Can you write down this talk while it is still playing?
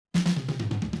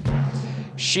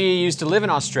She used to live in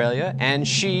Australia, and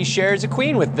she shares a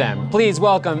queen with them. Please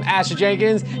welcome Asher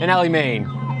Jenkins and Ellie Main.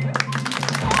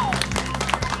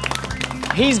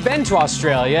 He's been to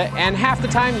Australia, and half the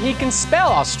time he can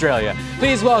spell Australia.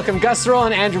 Please welcome Gus Thurl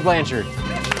and Andrew Blanchard.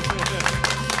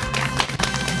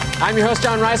 I'm your host,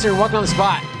 John Reiser, and welcome on the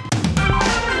spot.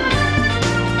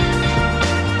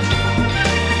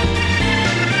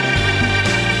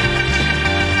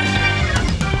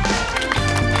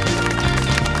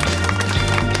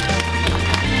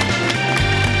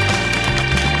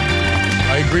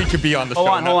 I agreed to be on the show.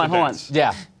 Hold on.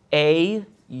 Yeah. AUSTRALIA.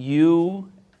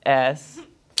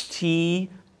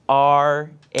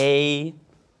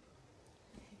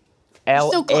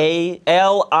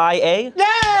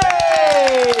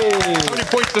 Yay! How many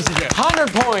points does he get? 100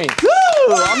 points. Woo!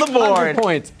 On the board. 100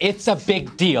 points. It's a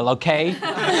big deal, okay?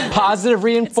 Positive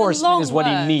reinforcement is what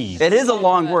he needs. It is a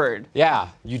long word. Yeah,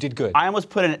 you did good. I almost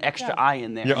put an extra I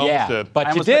in there. You almost Yeah, did. but I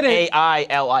you almost put didn't.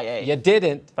 AILIA. You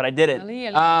didn't. But I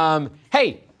didn't.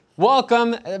 Hey,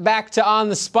 welcome back to On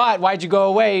the Spot. Why'd you go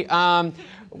away?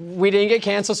 We didn't get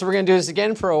canceled, so we're gonna do this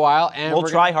again for a while, and We'll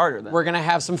try harder then. We're gonna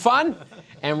have some fun,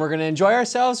 and we're gonna enjoy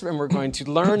ourselves, and we're going to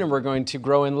learn, and we're going to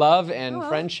grow in love and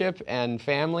friendship and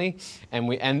family,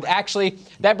 and actually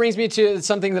that brings me to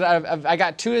something that I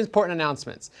got two important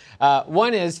announcements.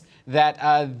 One is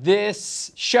that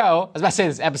this show, I was about to say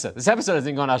this episode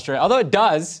isn't going to Australia, although it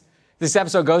does. This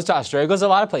episode goes to Australia, it goes to a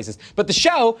lot of places, but the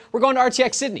show, we're going to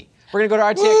RTX Sydney. We're gonna go to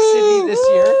RTX Sydney this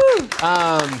year.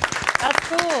 That's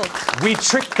cool. We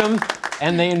tricked them,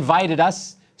 and they invited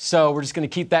us. So we're just going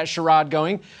to keep that charade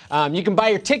going. You can buy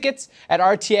your tickets at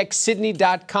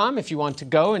rtxsydney.com if you want to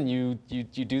go and you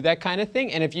do that kind of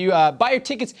thing. And if you buy your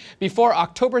tickets before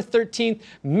October 13th,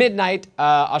 midnight,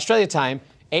 Australia time,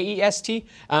 AEST,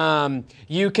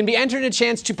 you can be entered a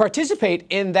chance to participate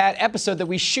in that episode that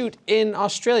we shoot in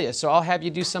Australia. So I'll have you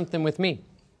do something with me.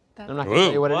 I'm not going to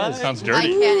tell you what it is. Sounds I dirty.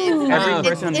 can't. Every It's,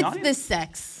 person in the it's audience? the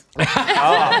sex.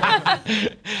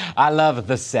 I love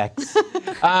the sex.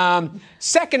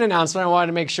 Second announcement I wanted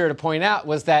to make sure to point out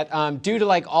was that due to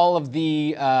like all of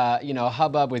the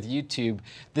hubbub with YouTube,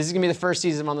 this is gonna be the first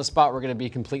season of On the Spot. We're gonna be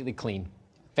completely clean,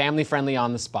 family friendly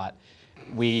on the spot.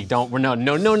 We're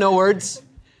no words,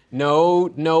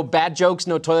 no bad jokes,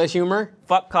 no toilet humor.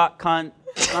 Fuck, cock, cunt,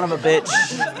 son of a bitch.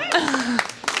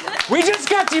 We just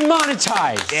got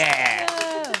demonetized. Yeah.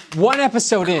 One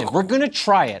episode in, we're gonna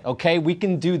try it, okay? We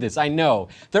can do this, I know.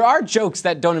 There are jokes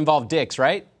that don't involve dicks,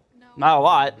 right? Not a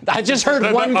lot. I just heard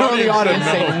one girl in the audience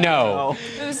say no.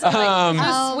 It was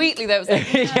so sweetly that was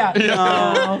like,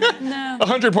 Yeah,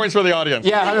 100 points for the audience.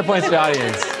 yeah, 100 points to the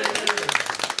audience.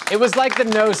 It was like the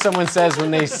no someone says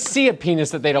when they see a penis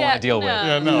that they don't want to deal with.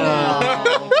 Yeah, no.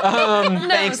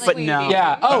 Thanks, but no.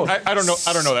 Yeah. Oh, I don't know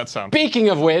that sound. speaking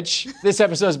of which, this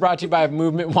episode is brought to you by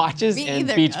Movement Watches Me and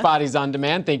either, Beach Gus. Bodies on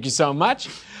Demand. Thank you so much.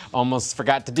 Almost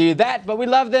forgot to do that, but we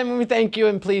love them and we thank you.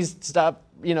 And please stop,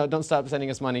 don't stop sending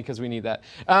us money because we need that.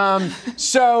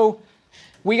 So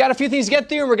we got a few things to get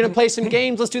through, and we're gonna play some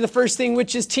games. Let's do the first thing,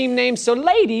 which is team names. So,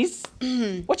 ladies,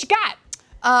 what you got?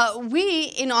 We,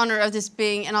 in honor of this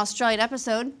being an Australian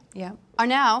episode, yeah. are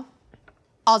now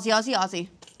Aussie, Aussie, Aussie.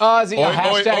 Aussie, Oi,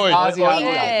 hashtag oi, oi. Aussie,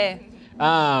 Aussie.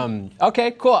 Yay.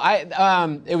 Okay, cool.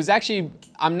 It was actually,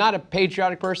 I'm not a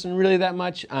patriotic person really that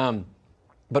much,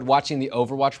 but watching the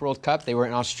Overwatch World Cup, they were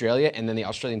in Australia, and then the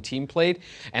Australian team played,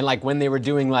 and like when they were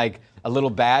doing like a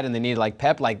little bad and they needed like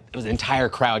pep, like it was an entire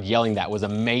crowd yelling. That was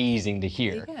amazing to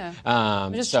hear. Yeah.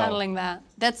 I'm just channeling that.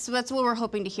 That's what we're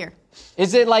hoping to hear.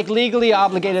 Is it like legally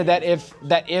obligated that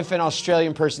if an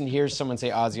Australian person hears someone say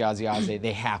Aussie, Aussie, Aussie,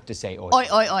 they have to say oi? Oi,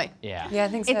 oi, oi. Yeah. Yeah, I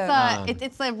think so.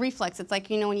 It's a reflex. It's like,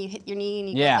 when you hit your knee and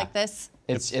you Yeah. go like this.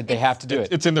 They have to do it.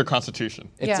 It's in their constitution.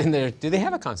 It's Yeah. in there. Do they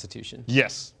have a constitution?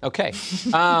 Yes. Okay.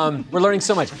 We're learning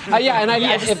so much.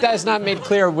 If that is not made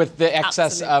clear with the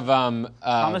excess of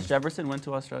Thomas Jefferson went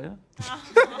to Australia?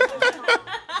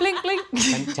 Blink, blink.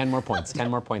 10 more points. 10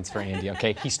 more points for Andy.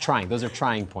 Okay, he's trying. Those are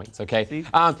trying points. Okay.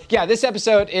 This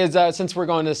episode is since we're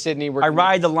going to Sydney. I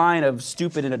ride the line of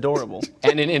stupid and adorable.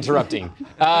 and in interrupting.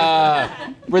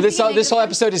 Where this whole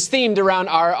episode is themed around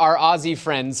our Aussie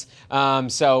friends.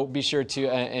 So be sure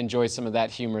to enjoy some of that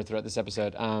humor throughout this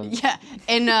episode. Yeah,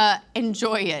 and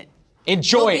enjoy it.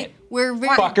 Enjoy it. We're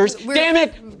very, Fuckers. we're- Damn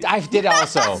it! I did it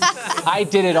also. I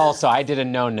did it also. I did a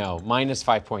no-no. Minus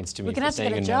 5 points to me We're for gonna have to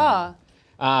saying get a no-no.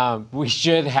 jar. We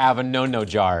should have a no-no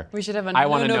jar. We should have a I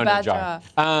want no-no a no-no bad jar.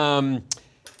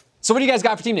 So what do you guys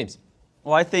got for team names?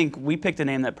 Well, I think we picked a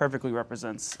name that perfectly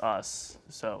represents us.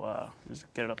 So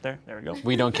just get it up there. There we go.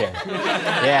 We don't care.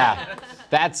 Yeah.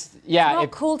 That's, yeah. Not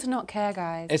cool to not care,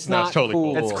 guys. It's No, not it's totally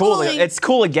cool. It's cool. Cooling. It's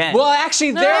cool again. Well,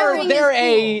 actually, everything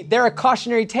is they're a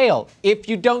cautionary tale. If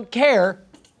you don't care,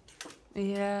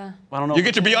 Yeah. I don't know. You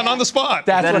get to be on the spot.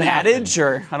 that's Is that what an happens. adage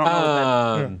or I don't know.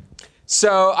 What that,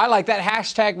 So I like that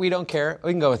hashtag. We don't care.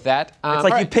 We can go with that. it's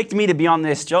like you picked me to be on the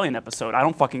Australian episode. I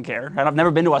don't fucking care. I've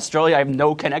never been to Australia. I have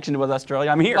no connection with Australia.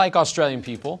 I'm here. like Australian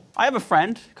people. I have a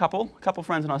friend, couple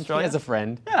friends in He Australia. has a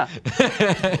friend. Yeah.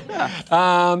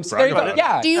 So there you go. about it.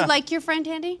 Yeah. Do you like your friend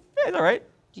Andy? Yeah, he's all right.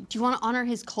 Do you want to honor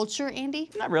his culture, Andy?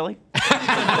 Not really.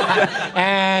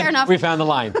 And Fair enough. we found the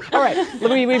line. All right,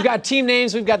 we've got team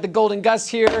names. We've got the Golden Gus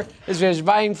here. This is what you're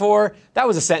vying for. That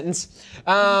was a sentence.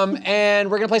 And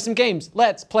we're going to play some games.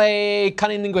 Let's play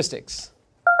Cunning Linguistics.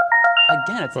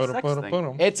 Again, it's a sex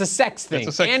thing. It's a sex thing.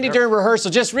 a sex Andy, thing. during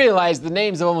rehearsal, just realized the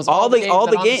names of almost all the games all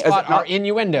that the on the games spot are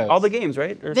innuendos. All the games,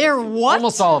 right? Or They're what?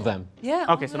 Almost all of them. Yeah.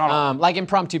 Okay, so not all. Like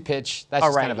impromptu pitch. That's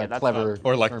just right, kind of yeah, a that's clever.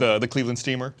 Or like the Cleveland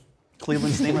Steamer.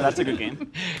 Cleveland Steamer. That's a good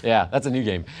game. Yeah, that's a new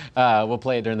game. We'll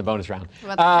play it during the bonus round.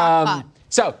 What about the crock pot?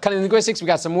 So, Cunning Linguistics, we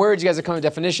got some words. You guys are coming with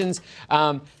definitions.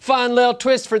 Fun little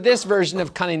twist for this version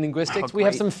of Cunning Linguistics. We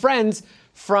have great. some friends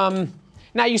from.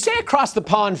 Now, you say across the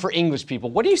pond for English people.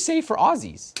 What do you say for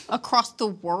Aussies? Across the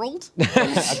world?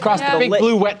 Across Yeah. the big Lake-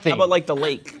 blue wet thing. How about like the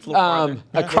lake? It's a little farther.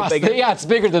 Across bigger. the, yeah, it's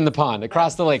bigger than the pond.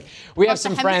 Across the lake. We have Across the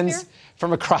some friends hemisphere?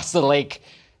 from across the lake.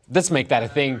 Let's make that a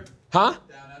thing. Huh?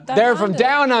 Down They're from under.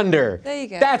 down under. There you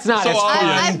go. That's not So as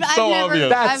obvious. fun. So never, obvious.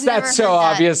 That's never so heard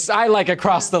that. obvious. I like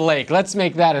across the lake. Let's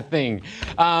make that a thing.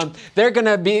 They're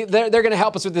gonna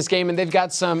help us with this game, and they've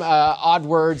got some odd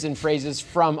words and phrases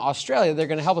from Australia. They're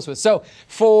gonna help us with. So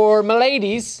for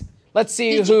Miladies, let's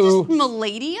see Did who you just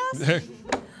milady us?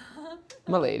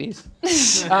 Miladies.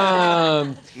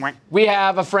 We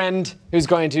have a friend who's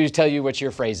going to tell you what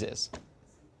your phrase is.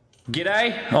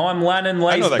 G'day, I'm Lannon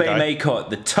know that Lace guy. Meecott,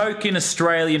 the token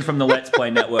Australian from the Let's Play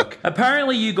Network.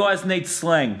 Apparently you guys need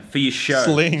slang for your show.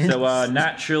 Slang. So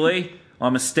naturally,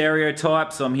 I'm a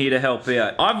stereotype, so I'm here to help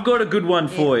out. I've got a good one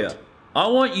for you. I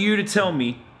want you to tell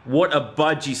me what a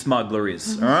budgie smuggler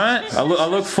is, alright? I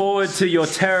look forward to your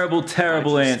terrible,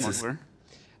 terrible answers. Smuggler.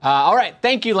 All right,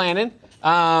 thank you, Lannon.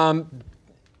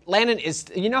 Lannon is,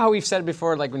 you know how we've said it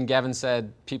before, like when Gavin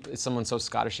said someone's so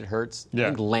Scottish it hurts? Yeah. I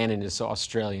think Lannon is so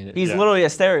Australian. He's Yeah. literally a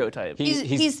stereotype.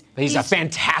 He's a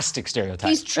fantastic stereotype.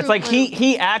 He's true It's like blue.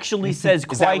 he actually says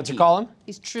Is that what you call him?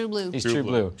 He's true blue. He's True true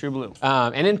blue. blue. True blue.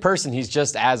 And in person, he's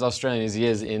just as Australian as he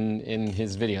is in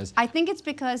his videos. I think it's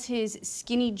because his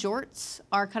skinny jorts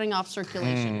are cutting off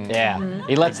circulation. Yeah,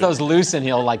 he lets those loose and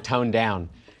he'll like tone down.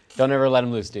 Don't ever let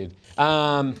him loose, dude.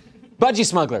 Budgie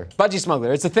smuggler. Budgie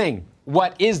smuggler. It's a thing.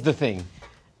 What is the thing?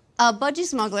 A budgie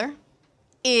smuggler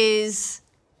is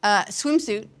a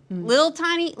swimsuit, little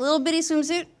bitty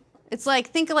swimsuit. It's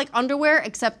like, think of like underwear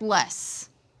except less.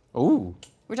 Ooh.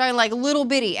 We're talking like little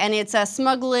bitty, and it's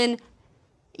smuggling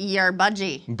your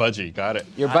budgie. Budgie, got it.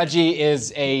 Your budgie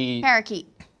is a. Parakeet.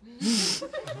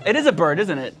 It is a bird,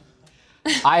 isn't it?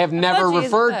 I have never Budgie is a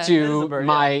referred bird. to It is a bird,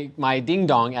 my ding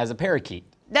dong as a parakeet.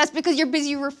 That's because you're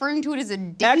busy referring to it as a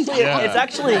ding Actually, dong. it's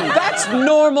actually That's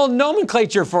normal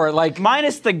nomenclature for it. Like,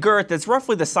 minus the girth. It's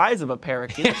roughly the size of a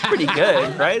parakeet. It's pretty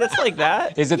good, right? It's like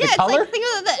that. is it Yeah, the it's color? like, think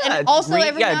of that. Yeah, And also, green,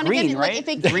 every yeah, now and green, again, right?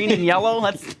 like, if it, Green and yellow.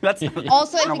 That's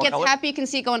also, if it normal gets color. happy, you can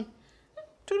see it going,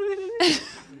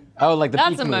 Oh, like the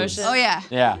That's beak moves. emotion. oh yeah.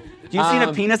 Yeah. Do you seen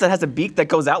a penis that has a beak that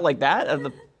goes out like that?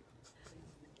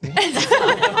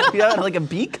 Yeah, like a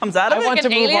beak comes out of I it. want to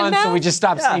an move alien on so mouth? we just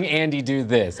stop Yeah. seeing Andy do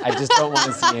this. I just don't want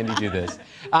to see Andy do this.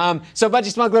 So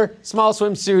budgie smuggler, small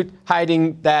swimsuit,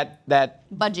 hiding that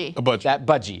Budgie. A budgie. that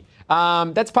budgie.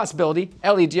 That's a possibility.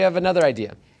 Ellie, do you have another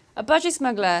idea? A budgie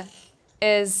smuggler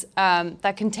is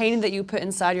that container that you put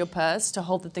inside your purse to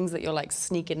hold the things that you're like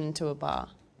sneaking into a bar.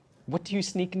 What do you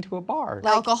sneak into a bar?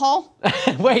 Alcohol.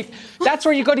 Wait, that's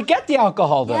where you go to get the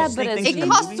alcohol, though. Yeah, so but Sneak it's things It in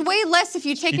costs movie? way less if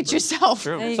you take it yourself.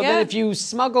 There you go. then if you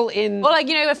smuggle in, Or like,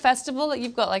 you know, a festival that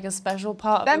you've got like a special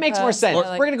part of that your makes more purse, sense. or,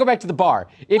 like- We're gonna go back to the bar.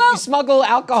 If you Well- smuggle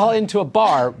alcohol into a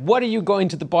bar, what are you going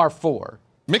to the bar for?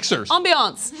 Mixers.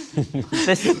 Ambiance.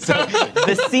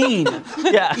 The scene.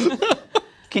 Yeah.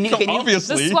 Can you The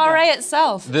Obviously. soiree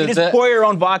itself. The- you just pour your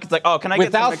own vodka? It's like, oh, can I get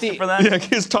Without some mixer the- for that? Yeah,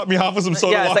 he's taught me half of some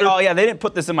soda Yeah, it's water. like, oh yeah, they didn't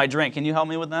put this in my drink. Can you help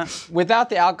me with that? Without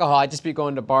the alcohol, I'd just be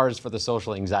going to bars for the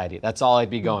social anxiety. That's all I'd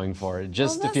be going for,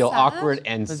 just to that's feel sad. awkward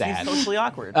and Because he's sad. socially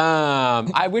awkward.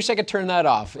 I wish I could turn that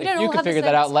off. If don't you all could have the figure that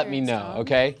same out, let me experience, know, Tom.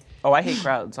 okay? Oh, I hate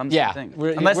crowds. I'm the Yeah, same thing.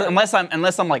 we're-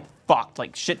 Unless I'm like fucked,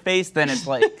 like shit faced, then it's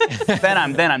like then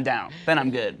I'm down. Then I'm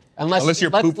good. Unless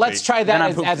you're poop let's faced. try Then that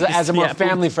I'm poop as a faced. more Yeah, poop.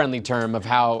 family-friendly term of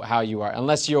how you are.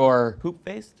 Unless you're Poop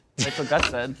faced? That's what Gus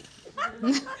said.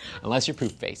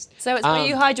 poop faced. So it's where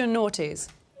you hide your naughties.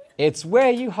 It's where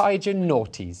you hide your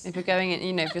naughties. If you're going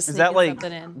in, if you're Is sneaking that like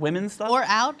something in. women's stuff? Or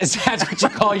out. Is that what you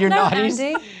call your No, naughties?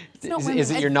 Andy. It's not women.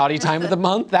 Is it your naughty time of the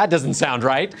month? That doesn't sound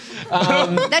right.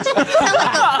 That just makes it sound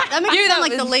like that makes it sound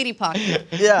like the was- lady pocket.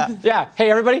 yeah. Yeah. Hey,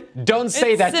 everybody, don't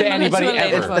say It's that to similar to anybody a lady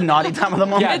ever. pocket. The naughty time of the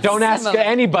month. Yeah, don't ask similar.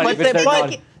 anybody But if they're they're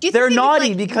naughty. Do you They're think naughty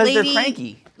like because they're lady-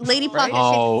 cranky. Lady pocket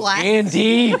Oh, shaped black.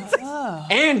 Andy!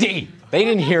 Andy! They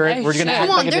didn't hear it. Hey, We're gonna shit. act Come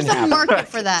like on, it there's didn't a happen. market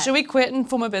for that. Should we quit and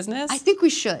form a business? I think we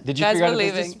should. Did you Guys, figure out we're a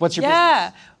business? leaving. What's your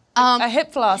yeah. business? A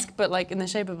hip flask, but like in the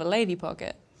shape of a lady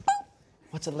pocket.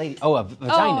 What's a lady? Oh, a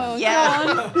vagina. Oh,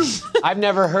 Yeah. go on. I've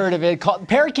never heard of it called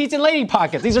parakeets and lady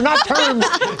pockets. These are not terms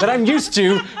that I'm used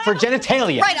to for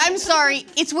genitalia. Right, I'm sorry.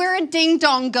 It's where a ding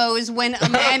dong goes when a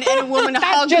man and a woman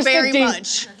hug just a very ding-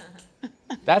 much.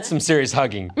 That's some serious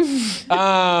hugging.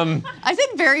 I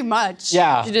said very much.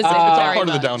 Yeah. You just say very Part of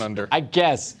the much. down under. I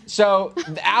guess. So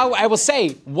I will say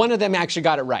one of them actually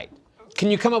got it right.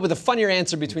 Can you come up with a funnier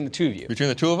answer between the two of you? Between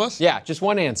the two of us? Yeah, just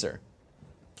one answer.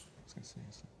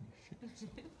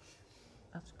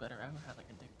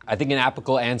 I think an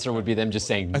applicable answer would be them just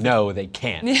saying no, they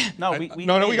can't. No, we we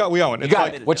got one. You It's got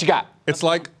like, it. What you got? It's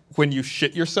like when you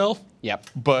shit yourself. Yep.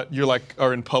 But you're like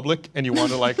are in public and you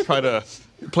want to like try to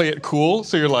play it cool,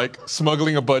 so you're like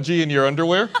smuggling a budgie in your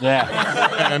underwear,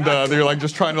 Yeah. and they're like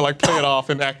just trying to like play it off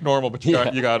and act normal, but you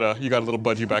got a little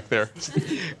budgie back there.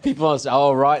 People say,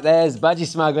 oh, right, there's budgie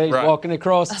smuggler. He's Right. walking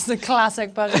across. That's the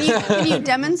classic bug. Can you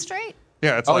demonstrate?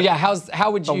 Yeah, it's Oh, like, yeah.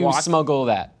 How would you what? smuggle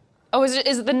that? Oh, is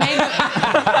it the name?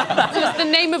 So it's the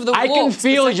name of the I can wolf,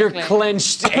 feel your specifically.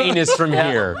 clenched anus from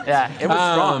here. Yeah, it was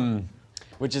strong.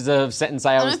 Which is a sentence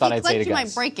I I always don't thought know I'd if say you to clench, you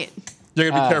guys. might break it. you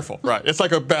gotta be careful, right? It's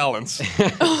like a balance.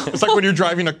 It's like when you're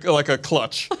driving like a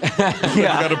clutch.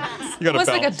 Yeah. You gotta Almost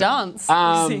like a balance.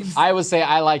 dance. Seems. I would say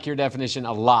I like your definition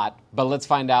a lot, but let's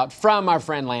find out from our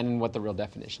friend Landon what the real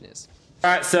definition is. All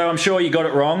right, so I'm sure you got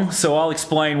it wrong, so I'll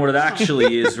explain what it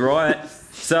actually is, right?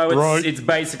 So Right. it's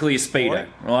basically a Speedo,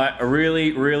 right? A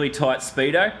really, really tight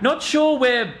Speedo. Not sure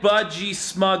where budgie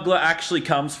smuggler actually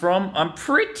comes from. I'm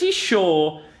pretty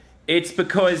sure it's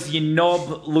because your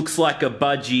knob looks like a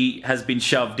budgie has been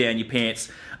shoved down your pants.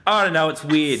 I don't know, it's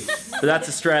weird, but that's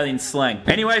Australian slang.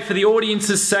 Anyway, for the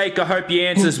audience's sake, I hope your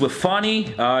answers were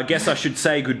funny. I guess I should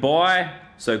say goodbye.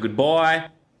 So goodbye.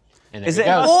 And there Is we it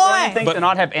go. an Australian thing But- to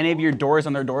not have any of your doors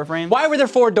on their door frame? Why were there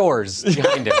 4 doors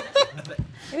behind it?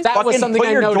 That was Fucking something put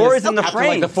I your noticed doors in the after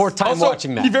like the frame. 4th time Also,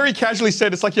 watching that. he very casually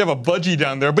said it's like you have a budgie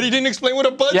down there, but he didn't explain what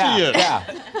a budgie yeah, is. yeah.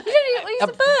 He's a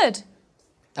bird.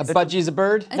 A budgie's a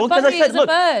bird? Well, budgie is a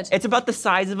bird. it's about the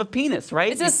size of a penis,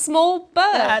 right? It's a small bird.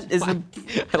 That is a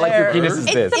I like your penis is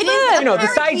It- this. it is You know, the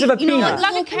size of a You know, penis. like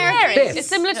a little canary. parakeets. This. It's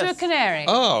similar to a canary.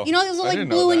 Oh. You know those I like didn't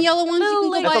know blue and that. yellow ones Little, you can go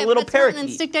like- buy That's a little at PetSmart and then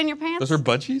parakeet. stick down your pants? Those are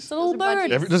budgies? It's a little Those are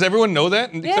budgies. bird. Does everyone know that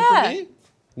except Yeah. for me?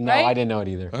 No, Right? I didn't know it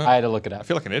either. I had to look it I up.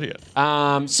 feel like an idiot.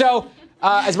 So,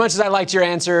 as much as I liked your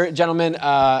answer, gentlemen,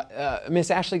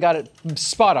 Miss Ashley got it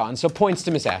spot on. So points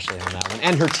to Miss Ashley on that one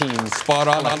and her team. Spot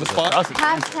on the spot.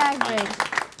 Hashtag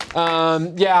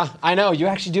rigged. Yeah, I know. You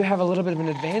actually do have a little bit of an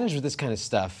advantage with this kind of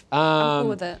stuff. cool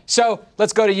with it. So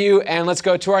let's go to you and let's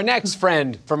go to our next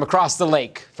friend from across the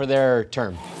lake for their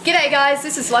term. G'day guys,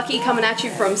 this is Lucky coming at you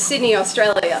from Sydney,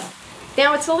 Australia.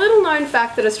 Now it's a little known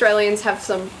fact that Australians have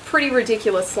some pretty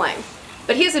ridiculous slang,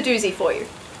 but here's a doozy for you.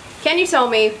 Can you tell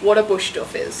me what a bush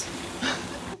doof is?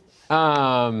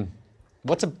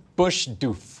 What's a bush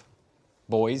doof,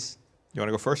 boys? You want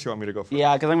to go first? You want me to go first?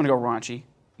 Yeah, because I'm gonna go raunchy.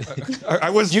 I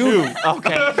was you.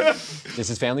 Okay. This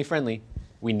is family friendly.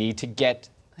 We need to get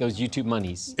those YouTube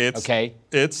monies. Okay?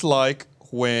 It's like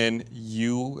when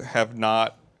you have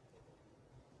not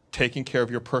taken care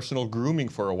of your personal grooming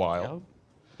for a while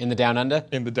In the down under?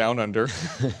 in the down under,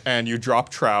 and you drop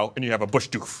trout and you have a bush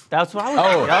doof. That's what I was.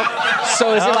 Oh. Yep.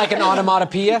 So is it like an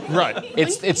onomatopoeia? Right.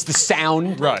 It's the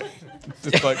sound. Right.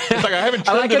 It's like I haven't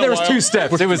I trimmed like in it. a There was while. 2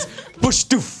 steps. It was bush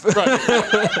doof.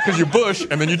 Because you bush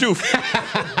and then you doof.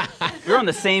 You're on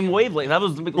the same wavelength. That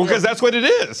was Because that's what it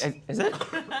is. Is it?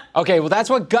 Okay, well that's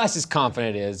what Gus is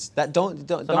confident is. That don't.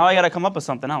 So now I gotta come up with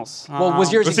something else. Well,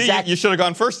 was yours But see, exact? you should have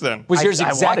gone first then. Was yours I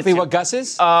wanted exactly to. what Gus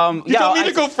is? You yeah, told me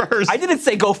to go first. I didn't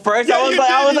say go first. Yeah, I was you like,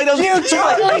 did. I was like, those You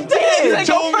totally did. I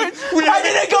told me.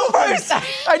 didn't go first.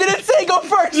 I didn't say go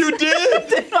first. You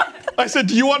did. I said,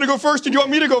 do you want to go first or do you want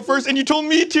me to go first? And you told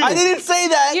me to. I didn't say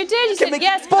that. You did. You said Make-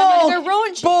 yes. 'Cause I'm gonna go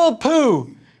raunchy. Bull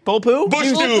poo. Bull poo? Bush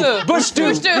You- doof. Bush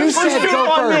doof. doof. You said doof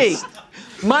go on me. first.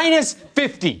 Minus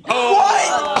 50.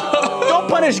 Don't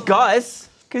punish Gus.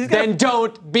 'Cause he's gonna- Then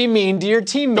don't be mean to your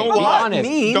teammate. Don't Be lie. honest.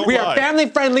 Mean? Don't We lie. are family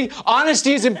friendly.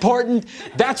 Honesty is important.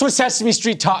 That's what Sesame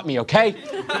Street taught me, okay?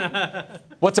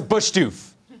 What's a bush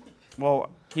doof? Well,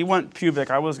 he went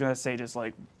pubic. I was gonna say just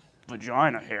like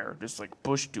vagina hair, just like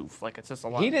bush doof. Like it's just a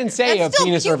lot. He of didn't hair. say That's a still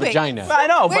penis or a pubic. vagina. I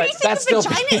know, Where do but you think that's a still-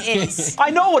 vagina is? I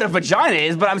know what a vagina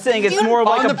is, but I'm saying it's You- more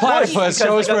like On a the bush platypus,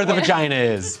 show us because where the vagina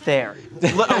is. there,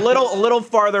 a little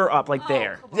farther up, like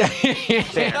there.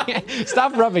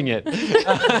 Stop rubbing it.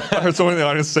 I heard someone in the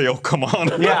audience say, "Oh, come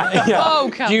on." Yeah, yeah. Oh,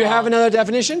 come Do you on. have another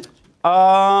definition?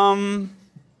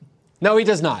 No, he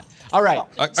does not. All right.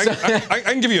 I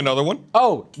can give you another one.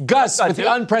 Oh, Gus with do the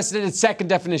it. unprecedented second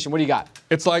definition. What do you got?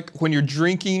 It's like when you're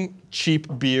drinking cheap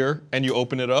beer and you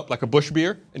open it up, like a bush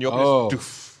beer, and you open Oh. it,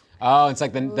 doof. Oh, it's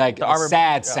like the arbor-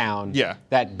 sad sound. Yeah.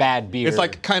 That bad beer. It's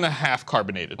like kind of half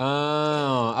carbonated.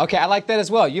 Oh, okay. I like that as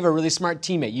well. You have a really smart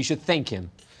teammate. You should thank him.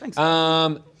 Thanks.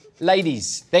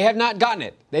 Ladies, they have not gotten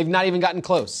it. They've not even gotten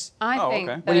close. I Oh, think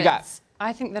okay. that What do you got?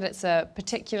 I think that it's a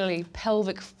particularly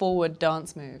pelvic forward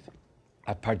dance move.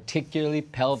 A particularly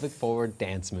pelvic forward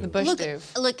dance move. The bush Look,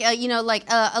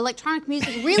 doof. electronic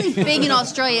music really big in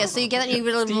Australia, so you get that you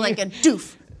really like a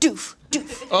doof, doof,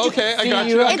 doof. Okay, I Do got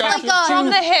you you. I have got It's you. like From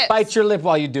the hips. Bite your lip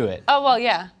while you do it. Oh well,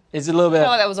 yeah. Is it a little I bit? felt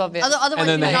like that was obvious. Otherwise, And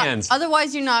then you're the not, hands.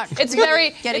 Otherwise, you're not. It's really very,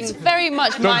 getting. it's very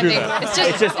much Don't do miming. that.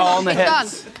 It's just all in the John,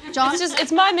 hips. John,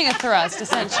 it's miming a thrust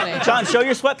essentially. John, show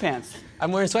your sweatpants.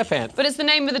 I'm wearing sweatpants. But it's the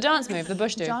name of the dance move, the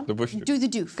bush doof. John, The bush doof. do the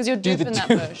doof. Because you're Do the doofing that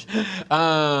doof.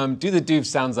 bush. Do the doof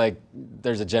sounds like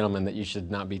there's a gentleman that you should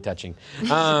not be touching.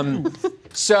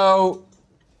 So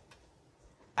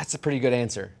that's a pretty good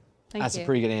answer. Thank That's a you.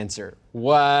 pretty good answer.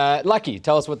 What, Lucky?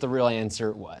 Tell us what the real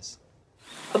answer was.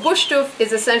 A bush doof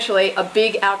is essentially a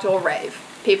big outdoor rave.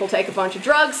 People take a bunch of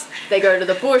drugs, they go to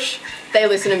the bush, they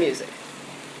listen to music.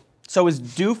 So is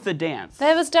doof the dance?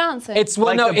 There was dancing. It's well,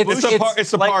 Like no, the it's, bush-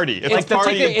 It's the like- party. It's it's a party.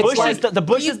 particularly- The bush, like- the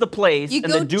bush is the place, You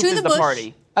and go the doof to is the the bush.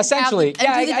 party. essentially,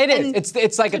 and do the- it is. and-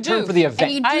 It's like a To term doof. for the And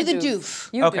event. you do I the doof. doof.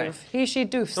 You Okay. doof. He, she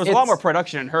doofs. There was a lot more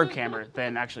production in her camera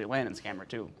than actually Landon's camera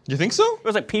too. You think so? There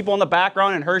was like people in the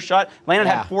background in her shot. Landon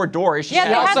Yeah. had 4 doors. She Yeah, had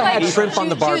they She also had, had like- shrimp on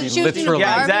the Barbie, She was doing literally.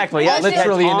 Yeah, exactly. Yeah, Barbie.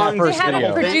 Literally in that tongs. first They had video.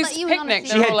 a produced Let you in on a picnic.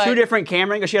 secret. She They had were 2 like- different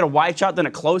camera angles. She had a wide shot, then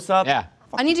a close up. Yeah.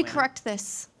 I need to correct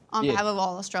this on Yeah. behalf of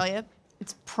all Australia.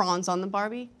 It's prawns on the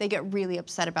Barbie. They get really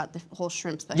upset about the whole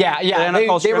shrimps thing. Yeah, yeah. They're not They,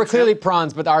 called they were shrimp, clearly shrimp?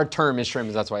 prawns, but our term is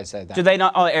shrimp. That's why I said that. Do they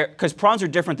not? Oh, because prawns are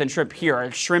different than shrimp here.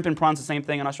 Are shrimp and prawns the same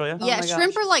thing in Australia? Yeah, my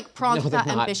shrimp gosh. are like prawns No, they're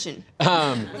without not. ambition.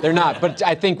 They're not. But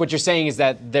I think what you're saying is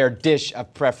that their dish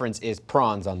of preference is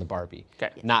prawns on the Barbie, Okay.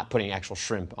 not putting actual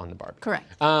shrimp on the Barbie.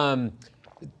 Correct.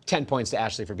 10 points to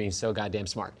Ashley for being so goddamn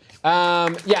smart.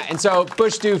 Yeah, and so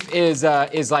bush doof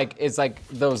is like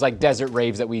those like desert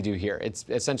raves that we do here. It's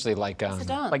essentially like Dance.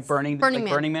 Like Burning Burning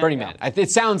Man. Burning Man. Burning Man. It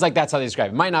sounds like that's how they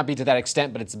describe it. It might not be to that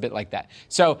extent, but it's a bit like that.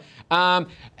 So,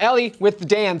 Ellie with the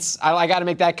dance, I got to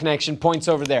make that connection. Points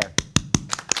over there.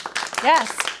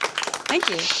 Yes. Thank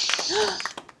you.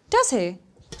 Does he?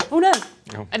 Oh no.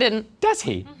 I didn't. Does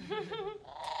he?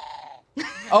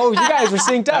 Oh, you guys were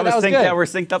synced up. That was good. Yeah, we're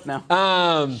synced up now.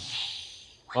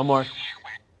 One more.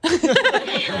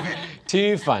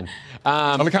 Too fun.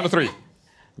 On the count of 3.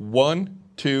 1,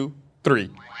 2, 3.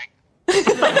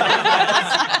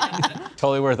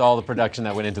 Totally worth all the production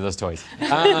that went into those toys.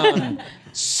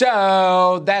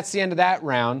 So that's the end of that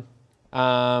round.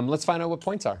 Let's find out what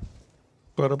points are.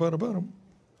 Ba-da-ba-da-ba-dum.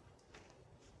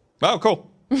 Oh, cool.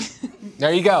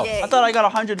 There you go. I thought I got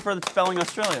 100 for the spelling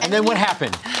Australia. And then what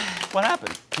happened? What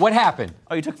happened? What happened?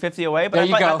 Oh, you took 50 away, but There I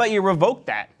you thought, go. I thought you revoked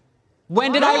that.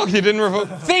 When did Oh, I? you didn't revoke.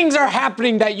 Things are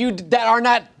happening that are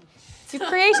not. You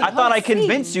created. I thought I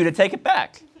convinced you to take it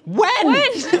back. When?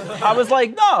 I was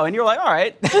like, no, and you were like, all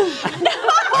right.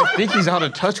 I think he's out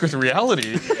of touch with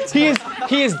reality. He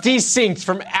is desynced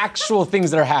from actual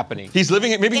things that are happening. He's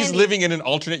living. Maybe he's Andy. living in an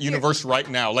alternate universe right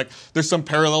now. Like there's some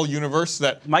parallel universe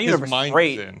that My his universe is mind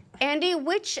great. is in. Andy,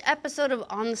 which episode of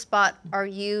On the Spot are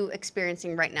you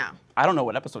experiencing right now? I don't know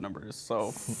what episode number it is,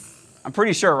 so I'm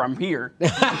pretty sure I'm here.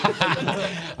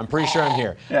 I'm pretty sure I'm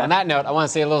here. On that note, I want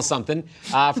to say a little something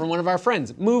from one of our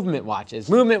friends, Movement Watches.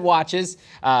 Movement Watches,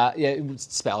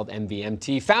 spelled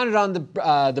MVMT, founded on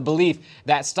the belief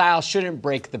that style shouldn't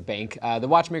break the bank. The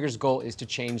watchmaker's goal is to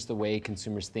change the way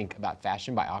consumers think about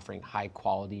fashion by offering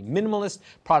high-quality, minimalist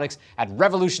products at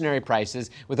revolutionary prices.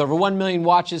 With over 1 million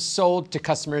watches sold to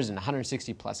customers in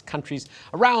 160-plus countries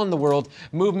around the world,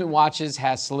 Movement Watches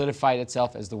has solidified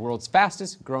itself as the world's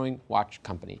fastest-growing watch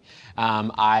company.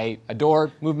 I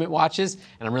adore Movement watches,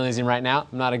 and I'm realizing right now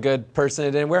I'm not a good person. I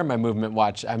didn't wear my Movement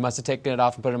watch. I must have taken it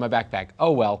off and put it in my backpack.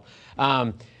 Oh well.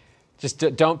 Just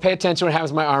don't pay attention to what happens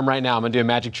to my arm right now. I'm gonna do a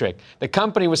magic trick. The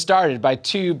company was started by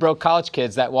 2 broke college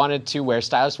kids that wanted to wear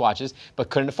stylish watches but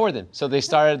couldn't afford them. So they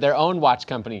started their own watch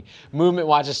company. Movement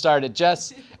watches started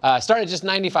just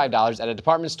 $95 at a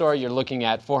department store. You're looking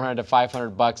at $400 to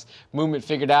 $500. Movement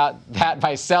figured out that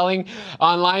by selling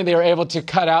online, they were able to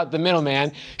cut out the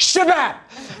middleman. Shabbat!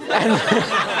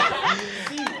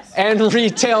 And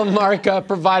retail markup,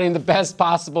 providing the best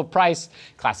possible price.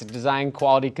 Classic design,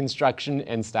 quality construction,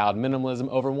 and styled minimalism.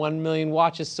 Over 1 million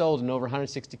watches sold in over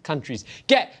 160 countries.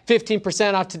 Get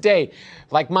 15% off today,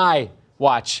 like my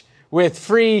watch, with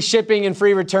free shipping and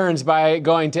free returns by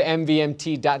going to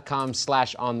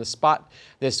mvmt.com/onthespot.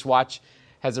 This watch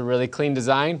has a really clean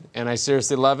design, and I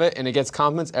seriously love it, and it gets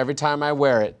compliments every time I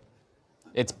wear it.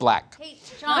 It's black. Hey,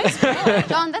 John,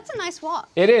 John, that's a nice watch.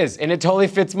 It is, and it totally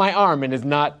fits my arm and is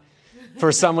not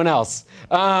for someone else.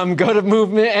 Go to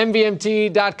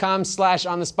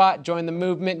mvmt.com/onthespot, join the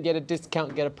movement, get a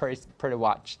discount, get a pretty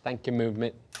watch. Thank you,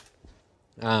 movement.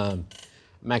 I'm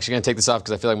actually gonna take this off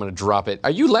because I feel like I'm gonna drop it.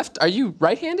 Are you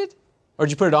right-handed? Or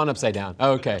did you put it on upside down?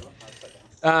 Oh, okay.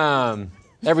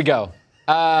 There we go.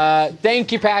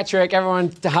 Thank you, Patrick. Everyone,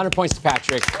 100 points to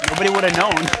Patrick. Nobody would have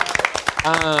known.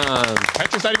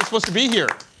 Patrick's not even supposed to be here.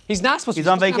 He's not supposed to. He's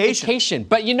on vacation.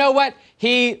 But you know what?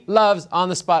 He loves On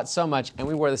the Spot so much, and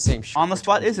we wear the same shirt. On the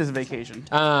Spot is his vacation.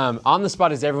 On the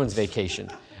Spot is everyone's vacation.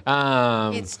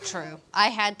 It's true. I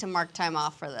had to mark time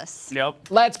off for this. Yep.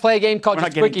 Let's play a game called We're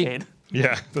not Just getting Quickie. paid.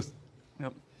 Yeah.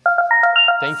 Yep.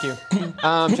 Thank you.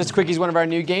 Just Quickie is one of our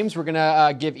new games. We're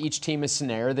gonna give each team a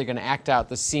scenario. They're gonna act out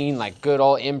the scene like good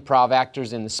old improv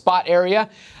actors in the spot area.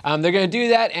 They're gonna do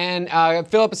that and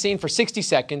fill up a scene for 60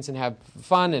 seconds and have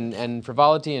fun and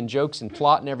frivolity and jokes and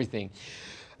plot and everything.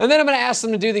 And then I'm gonna ask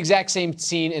them to do the exact same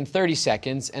scene in 30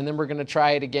 seconds, and then we're gonna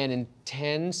try it again in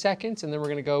 10 seconds, and then we're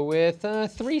gonna go with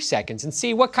 3 seconds and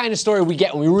see what kind of story we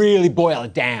get when we really boil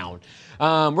it down.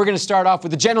 We're gonna start off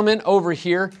with the gentleman over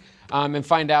here. And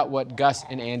find out what Gus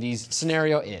and Andy's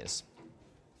scenario is.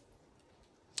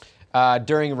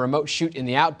 During a remote shoot in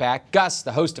the Outback, Gus,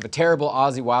 the host of a terrible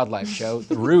Aussie wildlife show,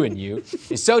 The Ruin You,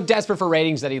 is so desperate for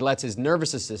ratings that he lets his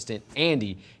nervous assistant,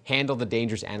 Andy, handle the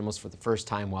dangerous animals for the first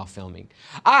time while filming.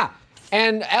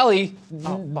 And Ellie,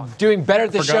 doing better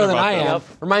at this Forgot show than about I am, that.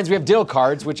 reminds me of diddle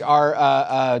cards, which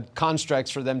are constructs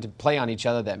for them to play on each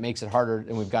other that makes it harder,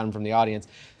 and we've gotten from the audience.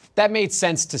 That made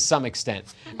sense to some extent.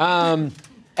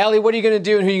 Ellie, what are you going to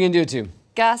do and who are you going to do it to?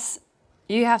 Gus,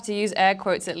 you have to use air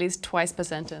quotes at least twice per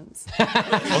sentence.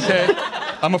 Okay.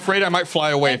 I'm afraid I might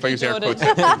fly away if I use air Jordan.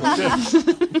 quotes.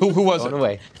 Who was Going it?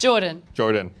 away. Jordan.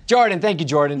 Jordan. Jordan, thank you,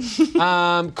 Jordan.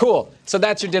 Cool. So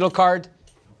that's your diddle card.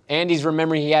 Andy's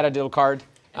remembering he had a diddle card.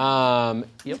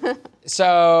 Yep.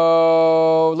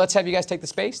 So let's have you guys take the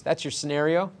space. That's your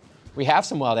scenario. We have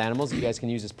some wild animals that you guys can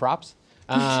use as props.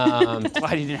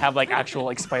 Glad you didn't have like actual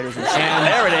like spiders and shit.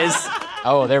 There it is.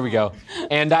 Oh, there we go.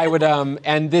 And I would,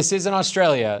 and this is in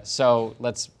Australia, so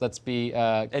let's be.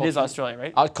 It is Australia,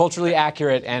 right? Culturally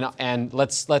accurate, and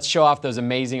let's show off those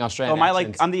amazing Australian Oh, am I like?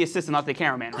 accents. I'm the assistant, not the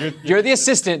cameraman. Right? You're the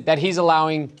assistant that he's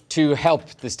allowing to help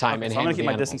this time Okay, and so I'm handle gonna keep the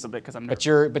my animals. distance a bit because I'm But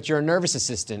nervous. you're a nervous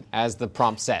assistant, as the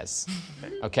prompt says.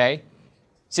 Okay?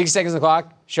 60 seconds on the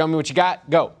clock. Show me what you got.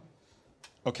 Go.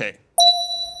 Okay.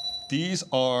 These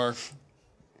are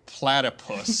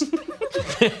platypus.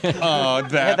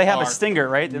 That They have a are stinger,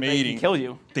 right? That they mating. can kill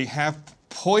you. They have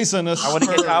poisonous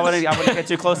I wouldn't get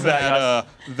too close to that. Gus.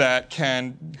 that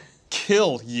can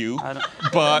kill you. I don't-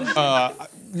 But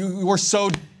you were so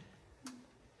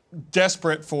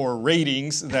desperate for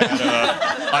ratings that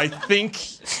I think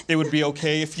it would be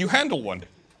okay if you handle one.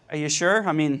 Are you sure?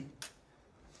 I mean,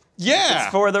 Yeah.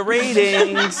 for the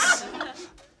ratings.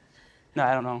 No,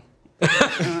 I don't know.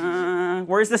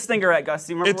 Where's the stinger at, Gus?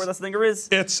 Do you remember where the stinger is?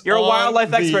 You're a on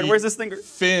wildlife expert. the Where's the stinger?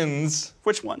 Fins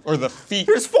Which one? or the feet.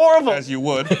 There's 4 of them. As you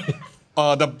would.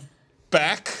 The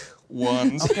back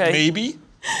ones, Okay. maybe.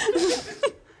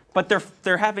 But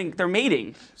they're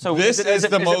mating. So This is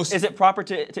the most- Is it proper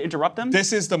to interrupt them?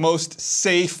 This is the most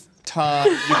safe time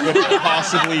you could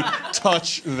possibly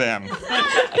touch them.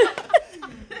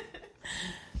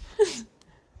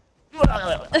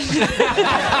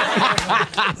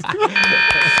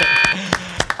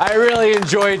 I really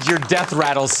enjoyed your death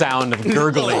rattle sound of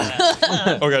gurgling.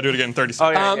 Oh, gotta do it again in 30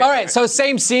 seconds. yeah. All right, so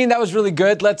same scene. That was really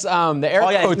good. Let's the air Oh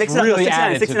yeah, quotes mix it up. really 69,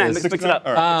 added to 69. this. Mix it up.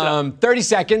 All right. 30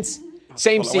 seconds.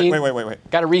 Same Hold on, scene.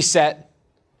 wait. Got to reset.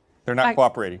 They're not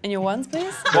cooperating. In your ones,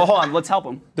 please? Well, hold on. Let's help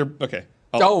them. They're okay.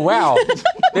 Oh, wow.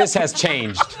 This has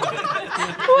changed.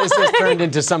 This has turned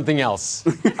into something else.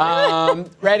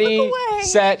 Ready,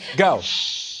 set, go.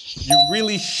 You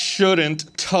really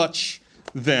shouldn't touch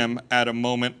them at a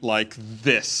moment like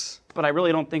this. But I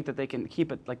really don't think that they can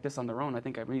keep it like this on their own. I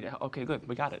think I need it. Okay, good.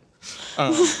 We got it.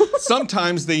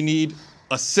 Sometimes they need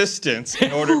assistance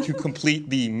in order to complete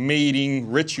the mating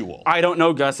ritual. I don't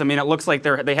know, Gus. I mean, it looks like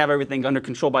they have everything under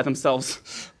control by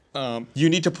themselves. You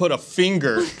need to put a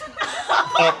finger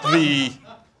up the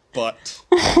butt.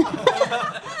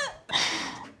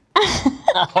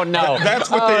 Oh, no. That's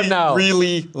what they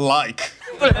really like.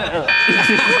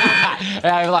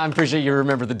 I'm pretty sure you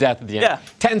remember the death at the end. Yeah.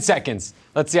 10 seconds.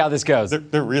 Let's see how this goes.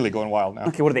 They're really going wild now.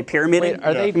 Okay, what are they, pyramiding? Wait,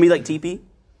 are they- Can we like TP?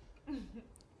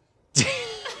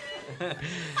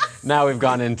 Now we've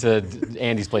gone into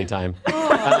Andy's playtime.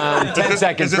 10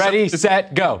 seconds. this Ready,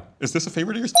 set, go. Is this a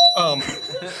favorite of yours?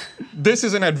 This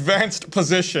is an advanced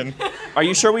position. Are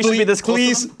you sure we should be this close to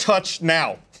Please them? touch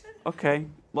now. Okay,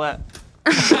 what?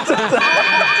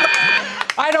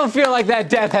 I don't feel like that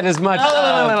death had as much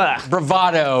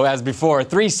bravado as before.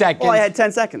 3 seconds. Well, I had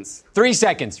 10 seconds. 3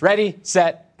 seconds. Ready,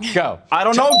 set, go. I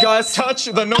don't know, Gus. Touch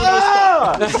the no-no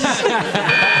spot.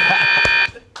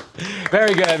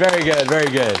 Very good, very good,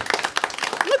 very good.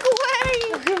 Look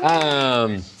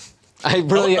away. I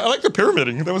really, I like the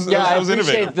pyramiding. That was I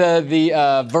innovative. appreciate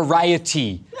the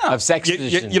variety of sex You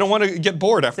positions. don't want to get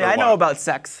bored after See, a I while. know about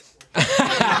sex.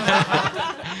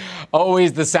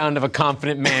 Always the sound of a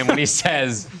confident man when he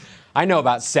says, I know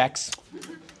about sex.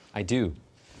 I do.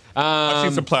 I've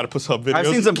seen some Platypus Hub videos. I've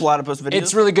seen some platypus videos.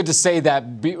 It's really good to say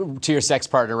that to your sex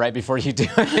partner right before you do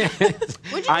it.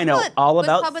 Would you I know put all Bliss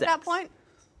about Pub at that sex. point?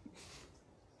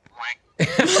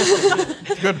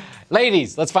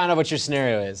 Ladies, let's find out what your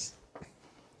scenario is.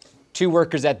 2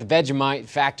 workers at the Vegemite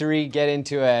factory get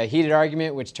into a heated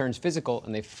argument which turns physical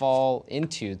and they fall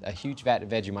into a huge vat of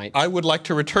Vegemite. I would like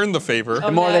to return the favor.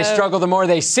 The more they no. struggle, the more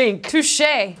they sink. Touche.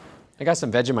 I got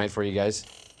some Vegemite for you guys.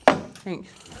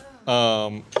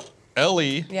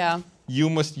 Ellie, Yeah. you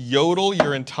must yodel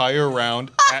your entire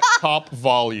round at top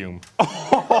volume.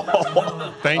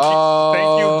 Thank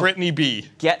you, Brittany B.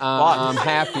 Get I'm fucked.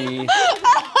 happy.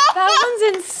 That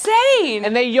one's insane.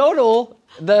 And they yodel.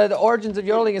 The origins of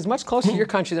yodeling is much closer to your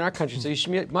country than our country, so you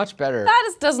should be much better.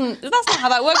 That's not how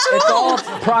that works at It's all. all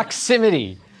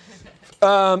proximity.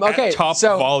 Okay, At top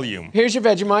so volume. here's your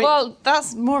Vegemite. Well,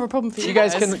 that's more of a problem for you, you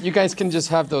guys can just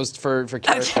have those for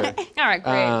character. All right,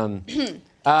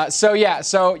 great. So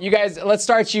you guys, let's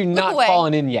start you not away.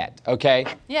 falling in yet, okay?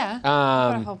 Yeah.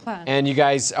 Got a whole plan. And you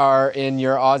guys are in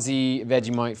your Aussie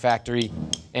Vegemite factory,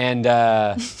 and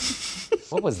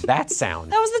what was that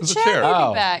sound? That was the It's a chair chair. moving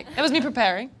Oh. back. That was me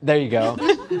preparing. There you go.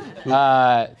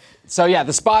 So yeah,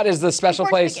 the spot is the special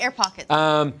Important place. air pockets.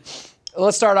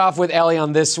 Let's start off with Ellie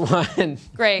on this one.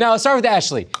 Great. No, let's start with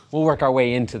Ashley. We'll work our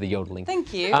way into the yodeling.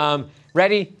 Thank you.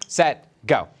 Ready, set,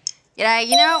 go. Yeah,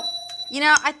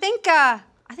 I think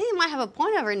they might have a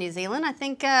point over in New Zealand. I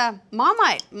think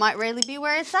Marmite might really be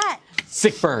where it's at.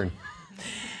 Sick burn.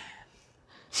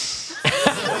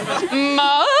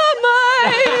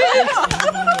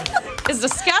 Marmite is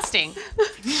disgusting.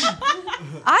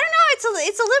 I don't know.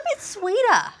 It's a little bit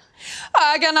sweeter.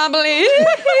 I cannot believe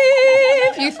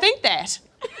you think that.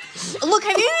 Look,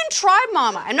 have you even tried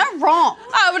Marmite? I'm not wrong.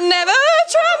 I would never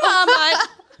try Marmite.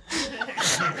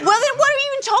 Well, then what are you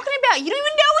even talking about? You don't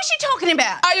even know what you're talking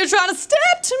about. Are you trying to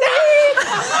step to me?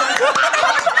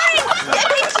 I'm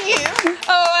stepping to you.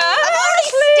 Oh, I've already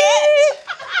stepped.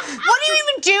 What are you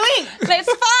even doing? let's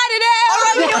fight it out. All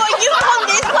right, you know what? You come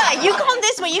this way. You come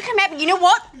this way. You come out. But you know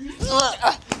what?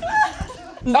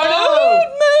 Don't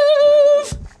move.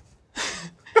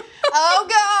 Oh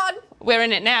God. We're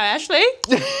in it now, Ashley.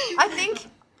 I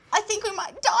think we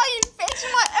might die in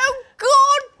Vegemite. Oh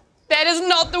God. That is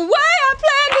not the way I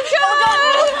planned to go.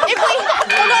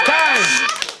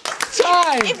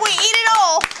 Time. If we eat it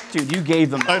all. Dude, you gave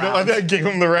them. I know. I gave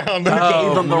him the round.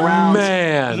 gave them the round.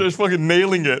 Man. Just fucking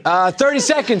nailing it. 30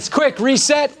 seconds, quick,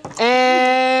 reset,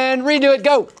 and redo it,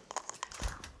 go.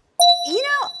 You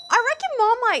know, I reckon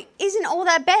Marmite isn't all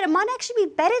that bad. It might actually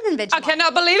be better than Vegemite. I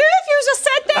cannot believe it if you just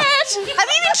said that. Have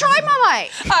you even tried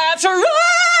Marmite? I have tried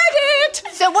it.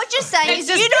 So what you're saying It's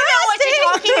is you don't know what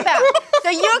you're talking about. So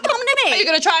you're coming to me. Are you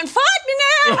going to try and fight me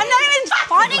now? I'm not even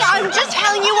fighting. I'm just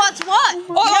telling you what's what. Or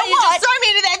you know are you what? just throwing me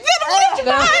into that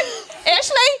Vegemite?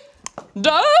 Ashley,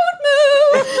 don't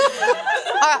move.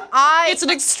 It's an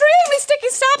extremely sticky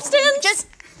substance. Just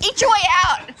eat your way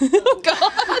out. Oh,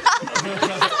 God.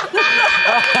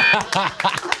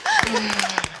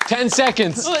 10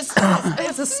 seconds. Oh,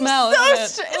 it's a smell. So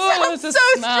isn't it? it Oh, sounds it's a so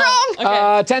smell. strong.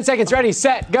 Okay. 10 seconds, ready,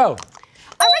 set, go.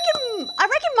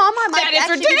 I might That is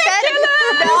actually be better.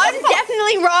 ridiculous. No, I'm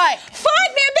definitely right.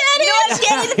 Fight me, Betty! You know what?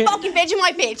 Get in the fucking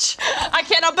Vegemite, bitch. I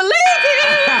cannot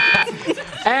believe it!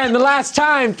 And the last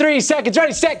time, 3 seconds.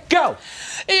 Ready, set, go.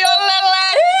 Your little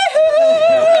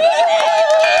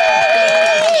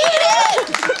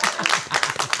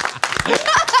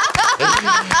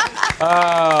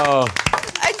Oh,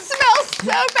 It smells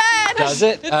so bad. does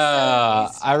it?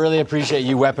 I really appreciate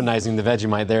you weaponizing the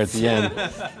Vegemite there at the end.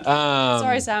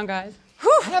 Sorry, sound guys.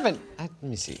 I haven't. Let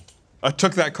me see. I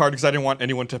took that card because I didn't want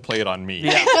anyone to play it on me.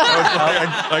 Yeah.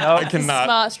 I cannot,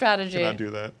 Smart strategy. cannot do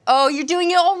that. Oh, you're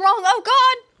doing it all wrong. Oh,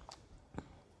 God.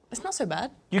 It's not so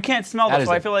bad. You can't smell That that, is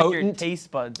so a I feel like your potent- taste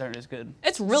buds aren't as good.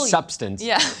 It's really Substance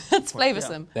Yeah, it's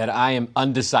flavorsome. that I am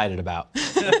undecided about.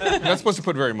 You're not supposed to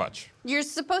put very much. You're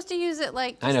supposed to use it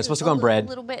like. I know, it's supposed to just go on bread. A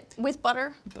little bit with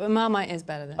butter. But Marmite is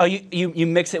better than. Oh, you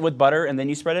mix it with butter and then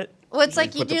you spread it? Well, it's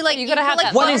like you do like You gotta put, have like,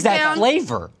 that What butter is that down.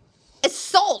 flavor? It's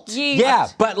salt. Yeah,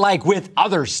 but like with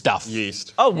other stuff.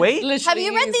 Yeast. Oh, wait. Have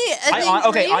you read the? I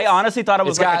ingredients? honestly thought it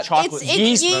was It's like got- a chocolate.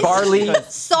 It's Yeast, barley.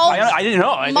 salt. I didn't know.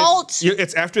 I just- Malt.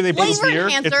 It's after they put Flavor beer.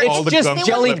 It's enhancer. all It's the just gunk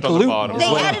jellied left on the gluten. bottom. They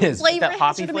what it added is. flavor That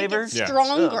hoppy enhancer to make flavor? it Yeah.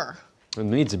 stronger. It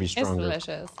needs to be It's stronger.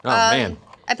 delicious. Oh man.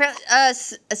 Apparently,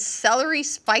 a celery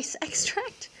spice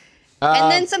extract.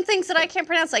 And then some things that I can't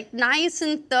pronounce, like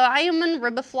niacin,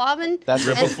 riboflavin, That's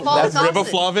and riboflavin. folic That's acid.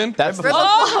 riboflavin. That's the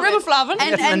Oh, riboflavin.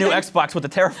 And- That's the new Xbox with the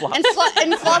teraflop. and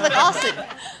flavic acid.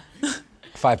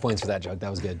 5 points for that joke.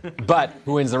 That was good. But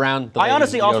who wins the round? The I lady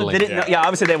honestly also yodeling. didn't know. Yeah,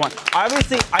 obviously they won.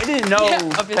 Obviously, I didn't know Yeah,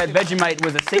 that obviously. Vegemite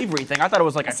was a savory thing. I thought it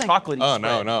was like a chocolatey Oh,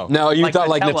 spread. no. No, you Like thought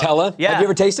like Nutella. Nutella? Yeah. Have you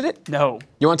ever tasted it? No.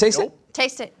 You want to taste Nope.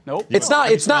 Taste it. Nope. it? It's not.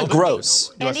 It's not smelled it?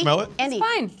 gross. You want to smell it? Andy,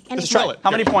 fine. Andy, Just smell it.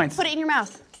 How many points? Put it in your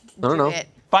mouth. I don't know. Do it.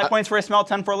 5 points for a smell,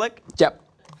 10 for a lick? Yep.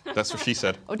 That's what she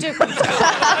said. Oh, dear.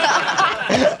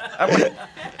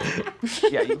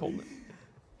 Yeah, you hold it.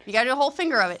 You gotta do a whole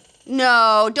finger of it.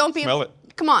 No, don't be. Smell it.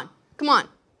 Come on. Come on.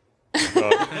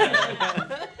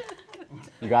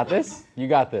 You got this. You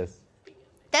got this.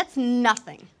 That's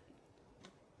nothing.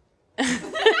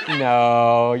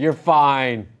 No, you're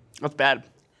fine. That's bad.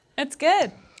 It's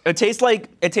good. It tastes like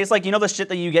you know the shit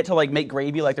that you get to like make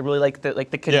gravy, like the really like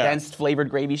the condensed flavored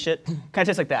gravy shit. Kind of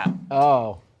tastes like that.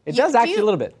 Oh, it You- does do actually you- a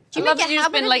little bit. Do you I love make that a you've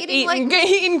habit been of like eating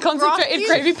eating concentrated Frosties?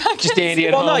 gravy packets. Just Andy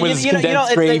at Well, home no, with his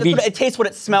condensed gravy. it tastes what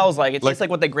it smells like. It tastes like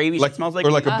what the gravy shit Like, smells like.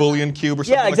 or like a bouillon cube or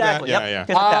something yeah, exactly. like that. Yep. Yeah.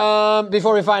 Tastes like that.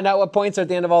 Before we find out what points are at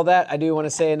the end of all that, I do want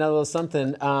to say another little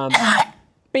something.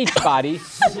 Beachbody.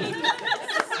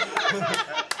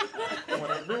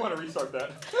 We want to restart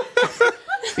that.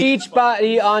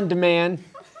 Beachbody On Demand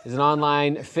is an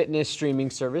online fitness streaming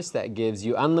service that gives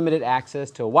you unlimited access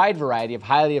to a wide variety of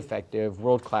highly effective,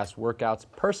 world-class workouts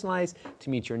personalized to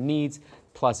meet your needs,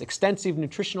 plus extensive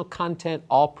nutritional content,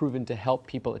 all proven to help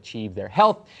people achieve their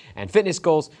health and fitness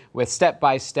goals with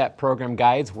step-by-step program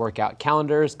guides, workout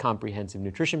calendars, comprehensive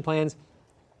nutrition plans,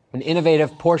 an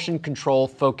innovative portion control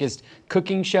focused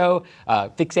cooking show,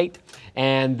 Fixate,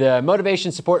 and the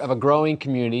motivation support of a growing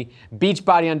community.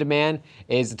 Beachbody On Demand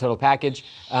is the total package.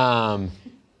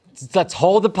 Let's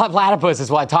hold the platypus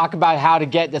while I talk about how to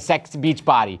get the sexy beach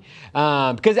body.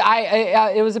 Because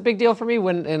it was a big deal for me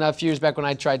in a few years back when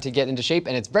I tried to get into shape,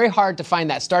 and it's very hard to find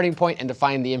that starting point and to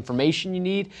find the information you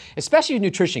need, especially with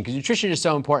nutrition, because nutrition is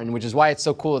so important, which is why it's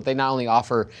so cool that they not only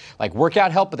offer like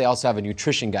workout help, but they also have a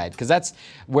nutrition guide, because that's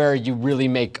where you really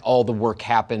make all the work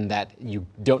happen that you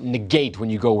don't negate when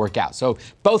you go work out. So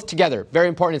both together, very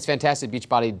important. It's fantastic.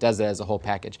 Beachbody does it as a whole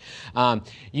package.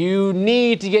 You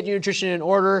need to get your nutrition in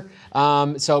order.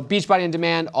 So Beachbody On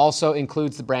Demand also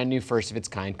includes the brand new first of its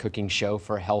kind cooking show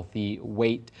for healthy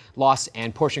weight loss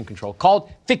and portion control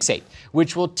called Fixate,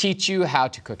 which will teach you how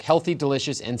to cook healthy,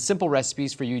 delicious, and simple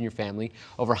recipes for you and your family.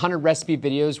 Over 100 recipe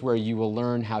videos where you will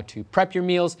learn how to prep your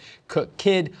meals, cook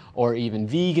kid or even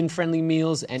vegan-friendly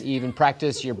meals, and even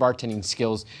practice your bartending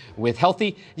skills with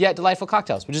healthy yet delightful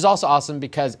cocktails, which is also awesome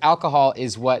because alcohol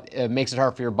is what makes it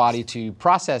hard for your body to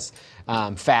process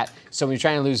fat. So when you're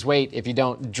trying to lose weight, if you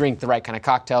don't drink the right kind of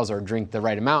cocktails or drink the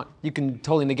right amount, you can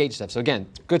totally negate stuff. So again,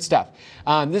 good stuff.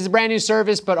 This is a brand new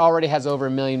service, but already has over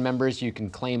 1 million members. You can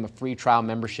claim a free trial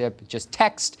membership. Just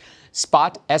text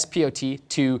SPOT, S-P-O-T,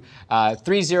 to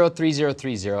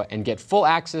 303030 and get full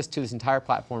access to this entire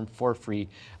platform for free.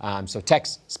 So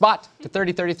text SPOT to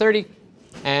 303030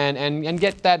 and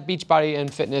get that beach body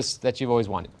and fitness that you've always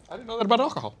wanted. I didn't know that about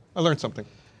alcohol. I learned something.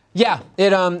 Yeah,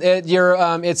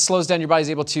 it slows down your body's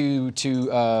able to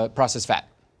process fat.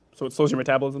 So it slows your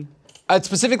metabolism? It's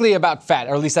specifically about fat,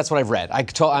 or at least that's what I've read.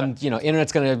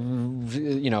 Internet's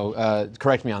gonna,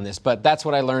 correct me on this, but that's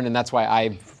what I learned, and that's why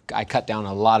I cut down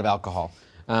a lot of alcohol.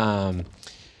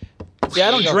 Yeah,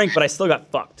 I don't drink, but I still got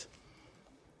fucked.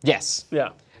 Yes. Yeah.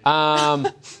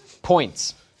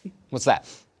 Points. What's that?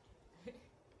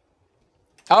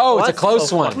 Oh, it's a that's close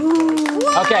so one.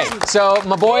 fun. Okay, so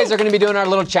my boys are going to be doing our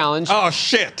little challenge. Oh,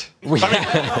 shit.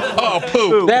 Oh,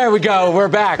 poop. There we go. We're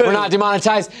back. We're not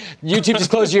demonetized. YouTube, just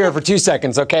close your ear for 2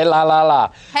 seconds, okay? La la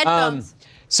la. Headphones.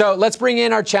 So let's bring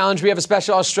in our challenge. We have a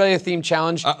special Australia-themed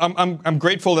challenge. I'm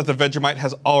grateful that the Vegemite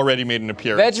has already made an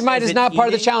appearance. Vegemite is it not part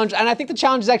of the eating? challenge, and I think the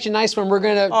challenge is actually nice when we're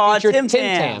going to Aw, feature Tim Tim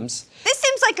Tam. Tams. This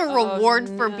seems like a reward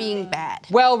for being bad.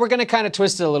 Well, we're going to kind of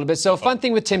twist it a little bit. So, a fun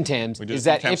thing with Tim Tams We do is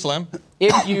Tim that Tam if, Slam?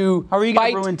 if you How are you gonna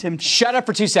bite, ruin Tim Tams? shut up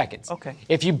for 2 seconds. Okay.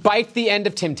 If you bite the end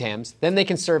of Tim Tams, then they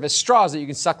can serve as straws that you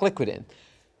can suck liquid in.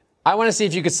 I want to see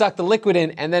if you could suck the liquid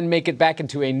in and then make it back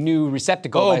into a new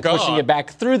receptacle Oh, by pushing God. it back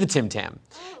through the Tim Tam.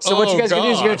 So what you Oh, guys are going to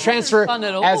do is you're going God. to transfer Fun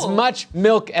at as all. much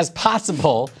milk as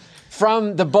possible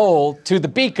from the bowl to the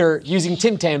beaker using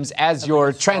Tim Tams as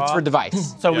your transfer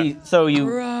device. So you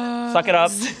suck it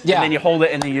up, Yeah. and then you hold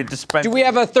it, and then you just spread. Do we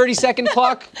have a 30-second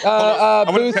clock,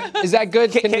 Booth? Is that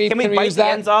good? Can we bite use the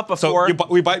that? ends off before? So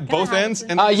we bite both ends?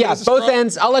 And Yeah, use it as a both straw?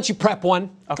 ends. I'll let you prep one.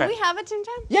 Okay. Do we have a Tim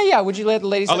Tam? Yeah. Would you let the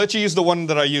ladies? I'll let you use the one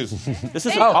that I use. This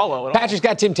isn't hollow at all. Patrick's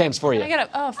got Tim Tams for you. I get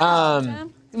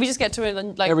it. We just get to it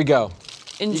and like There we go.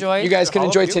 enjoy. You guys can Hollow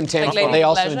enjoy for Tim you? Tams. Like Lady They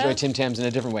also Pleasure? enjoy Tim Tams in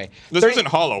a different way. This isn't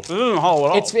hollow. This isn't hollow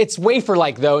at all. It's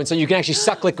wafer-like though, and so you can actually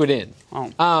suck liquid in.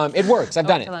 It works. I've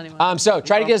done tell it. anyone. So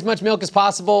try to get as much milk as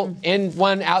possible in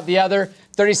one, out the other.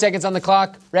 30 seconds on the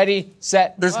clock. Ready,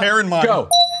 set, There's hair in mine. go.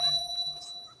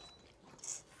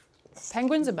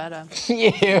 Penguins are better.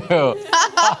 Ew.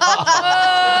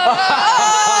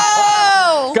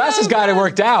 Gus has got it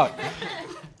worked out.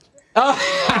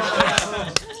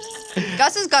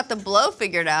 Gus has got the blow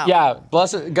figured out. Yeah,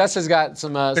 Gus has got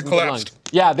some good collapsed. lungs.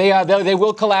 Yeah, they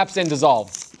will collapse and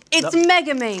dissolve. It's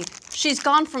Mega Maid. She's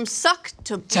gone from suck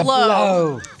to blow.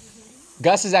 Blow.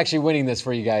 Gus is actually winning this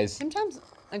for you guys. Tim Tams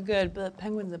are good, but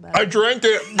penguins are better. I drank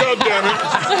it. God damn it.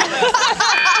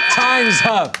 Time's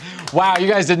up. Wow, you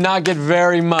guys did not get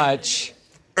very much.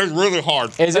 It's really hard.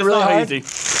 Is it That's really not hard?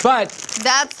 easy. But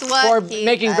That's what for he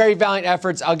making said. very valiant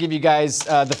efforts, I'll give you guys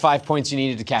the 5 points you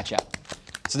needed to catch up.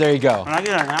 So there you go. Can I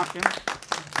get a napkin?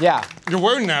 Yeah. You're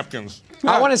wearing napkins.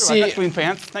 I want to Sure, I got see clean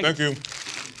pants. Thank you.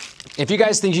 if you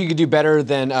guys think you could do better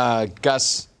than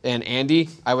Gus and Andy.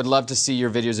 I would love to see your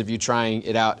videos of you trying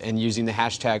it out and using the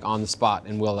hashtag on the spot,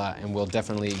 and we'll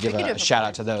definitely give can do a it shout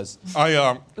out to those.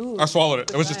 I swallowed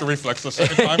it. It was just a reflex the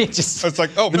second time. Just- It's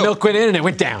like, oh, The milk went in and it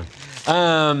went down.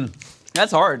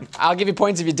 That's hard. I'll give you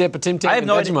points if you dip a Tim Tam I have and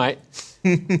no idea.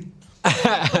 Vegemite.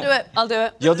 I'll do it. I'll do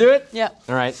it. You'll do it? Yeah.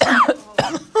 All right.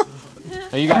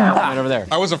 Oh, you got Vegemite over there.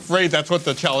 I was afraid that's what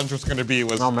the challenge was going to be,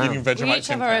 was Oh, man. eating We Vegemite each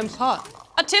have Tim our own Tams. pot.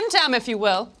 A Tim Tam, if you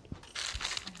will.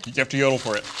 You have to yodel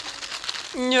for it.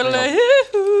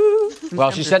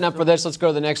 Well, she's setting up for this. Let's go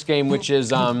to the next game, which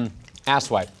is ass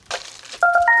wipe.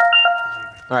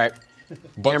 All right.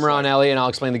 Camera on Ellie, and I'll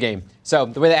explain the game. So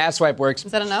the way the ass wipe works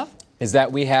Is that enough? is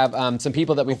that we have some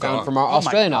people that we found God. from our Oh my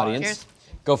Australian God. audience. Cheers.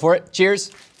 Go for it.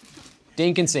 Cheers.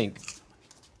 Dink and sink.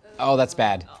 Oh, that's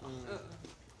bad.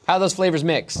 How do those flavors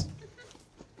mix?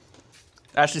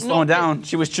 Ashley's slowing down.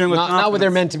 She was chewing with Not what they're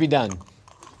confidence. meant to be done.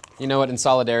 You know what? In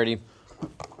solidarity.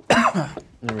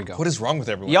 There we go. What is wrong with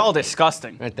everyone? Y'all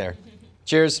disgusting. Right there.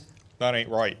 Cheers. That ain't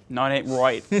right. No, it ain't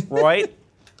right. Right?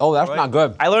 Oh, that's not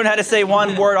good. I learned how to say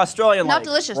one word Australian Not like.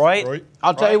 delicious. Right? Right?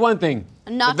 I'll tell you one thing.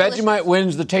 Not the delicious. Vegemite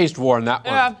wins the taste war in that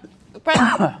one. Yeah.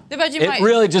 The Vegemite. It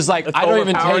really just like, It's I don't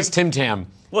even overpowering. taste Tim Tam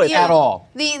Well, it's- at all.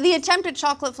 The attempt at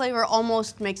chocolate flavor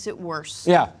almost makes it worse.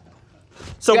 Yeah.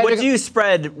 So You guys what are do you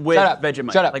spread with Shut up.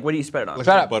 Vegemite? Shut up. Like what do you spread it on?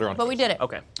 Shut up. Butter on But we did it.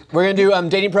 Okay. We're going to do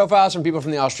dating profiles from people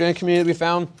from the Australian community we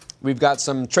found. We've got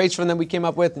some traits from them we came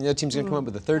up with, and the other team's going to come up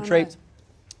with a third trait.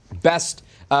 Best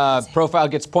profile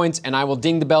gets points, and I will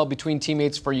ding the bell between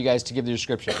teammates for you guys to give the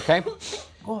description, okay?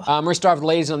 We're going to start with the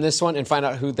ladies on this one and find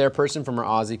out who their person from our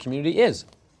Aussie community is.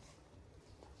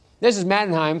 This is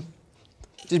Mattenheim.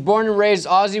 She's born and raised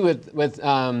Aussie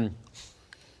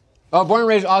born and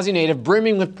raised Aussie native,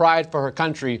 brimming with pride for her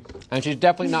country, and she's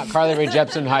definitely not Carly Rae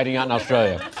Jepsen hiding out in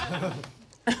Australia.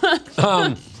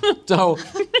 So,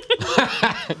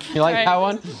 you like Right. that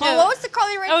one? Oh, what was the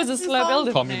Carly Rae That was a Jepsen slow song?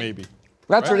 build. Call me maybe.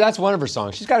 That's one of her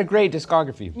songs. She's got a great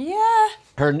discography. Yeah.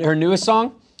 Her newest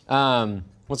song,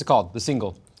 what's it called? The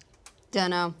single.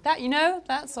 Dunno.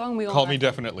 That song we all Call know. me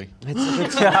definitely. I can't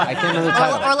remember the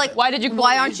title. Or like, Why did you call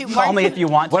Why me? aren't you? Call me if you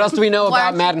want. What else do we know Why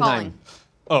about aren't you Mattenheim?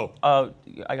 calling? Oh.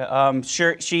 I got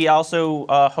sure she also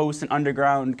hosts an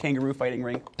underground kangaroo fighting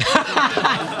ring.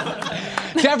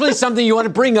 definitely something you want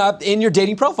to bring up in your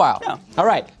dating profile. Yeah. All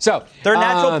right, so They're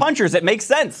natural punchers. It makes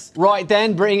sense. Right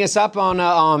then, bring us up on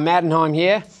Maddenheim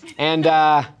here, and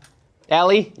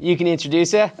Ellie, you can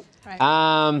introduce her. Right.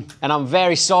 And I'm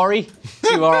very sorry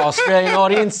to our Australian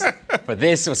audience, but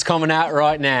this was coming out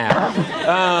right now.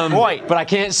 Right. But I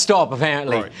can't stop,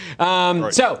 apparently.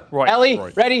 Right. So, Right. Ellie,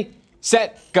 Right. ready,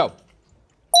 set, go.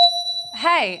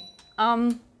 Hey,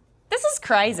 this is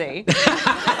crazy.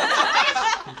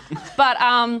 But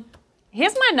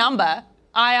here's my number.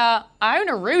 I own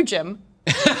a Roo gym,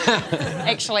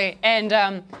 actually,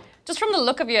 and just from the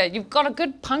look of you, you've got a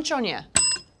good punch on you.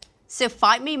 So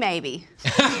fight me, maybe.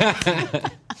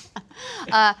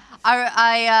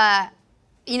 I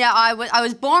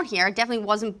was born here. I definitely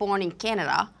wasn't born in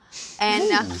Canada, and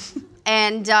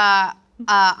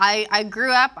I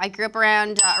grew up. I grew up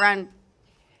around.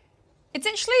 It's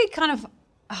actually kind of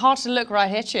hard to look right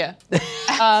at you.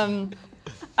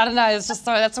 I don't know. It's just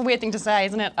that's a weird thing to say,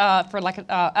 isn't it? For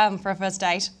a first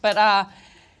date. But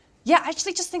yeah, I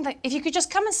actually just think that if you could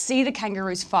just come and see the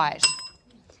kangaroos fight.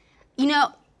 You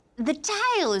know, the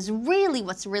tail is really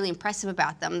what's really impressive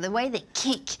about them. The way they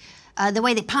kick, the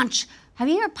way they punch. Have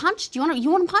you ever punched? You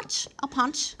want to punch? I'll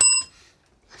punch.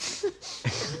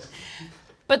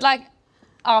 But like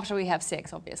after we have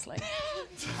sex, obviously.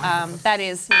 That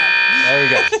is. You know. There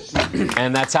you go.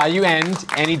 And that's how you end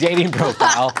any dating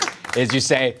profile, is you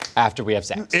say, after we have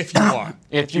sex. If you want.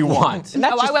 If you want. And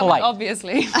that's I just will, polite.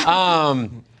 obviously.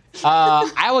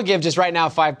 I will give just right now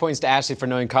 5 points to Ashley for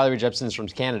knowing Carly Rae Jepsen is from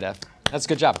Canada. That's a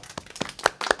good job.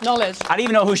 Knowledge. I didn't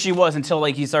even know who she was until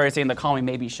like he started saying the "Call Me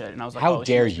Maybe" shit, and I was like, How oh,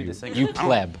 she dare must be you, the singer. you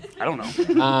pleb. I don't know.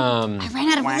 I ran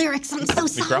out of lyrics. I'm so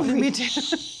sorry. Me too.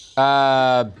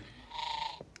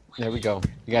 There we go.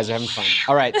 You guys are having fun.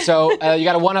 All right, so you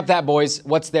got to one-up that, boys.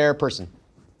 What's their person?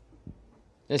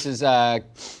 This is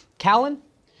Callan.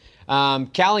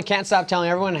 Callan can't stop telling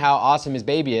everyone how awesome his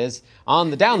baby is.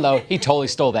 On the down low, he totally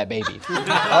stole that baby.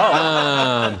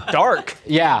 Dark.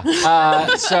 Yeah.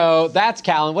 So that's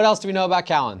Callan. What else do we know about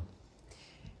Callan?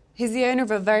 He's the owner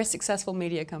of a very successful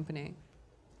media company.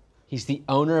 He's the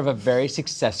owner of a very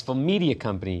successful media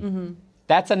company. Mm-hmm.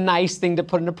 That's a nice thing to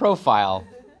put in a profile.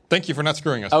 Thank you for not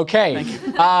screwing us. Okay.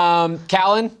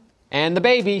 Callan and the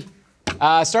baby.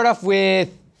 Start off with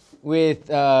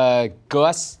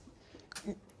Gus.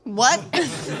 What?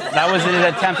 That was an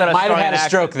attempt at a Might have strong had a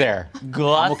accent. stroke there.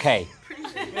 Gus. I'm okay.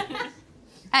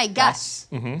 Hey, Gus.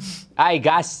 Hi,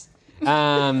 Gus.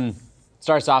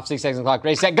 Starts off 6 seconds clock.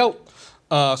 Ready, set, go.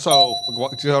 So I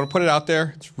want to put it out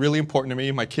there. It's really important to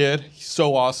me. My kid, he's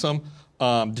so awesome.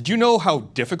 Did you know how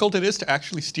difficult it is to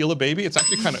actually steal a baby? It's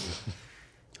actually kind of.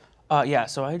 Yeah.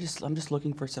 So I'm just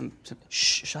looking for some.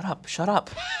 Shh. Shut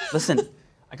up. Listen.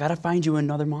 I gotta find you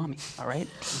another mommy, all right?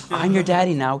 I'm your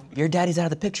daddy now. Your daddy's out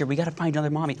of the picture. We gotta find you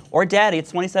another mommy. Or daddy,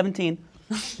 it's 2017.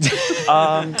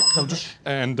 So just...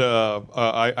 And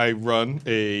I run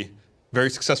a very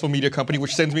successful media company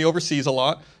which sends me overseas a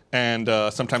lot. And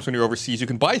sometimes when you're overseas, you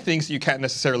can buy things that you can't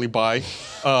necessarily buy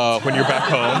when you're back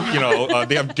home. You know,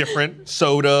 they have different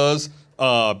sodas,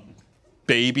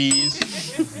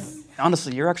 babies.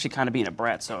 Honestly, you're actually kind of being a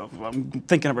brat, so I'm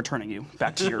thinking of returning you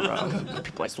back to your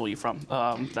people I stole you from,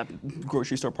 that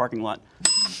grocery store parking lot.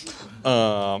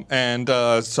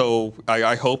 So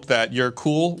I hope that you're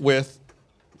cool with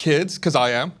kids, because I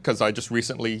am, because I just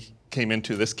recently came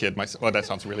into this kid myself. Oh, that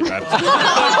sounds really bad.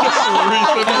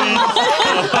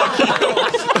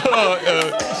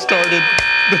 Started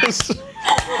this.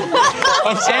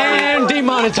 I'm sorry. And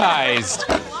demonetized.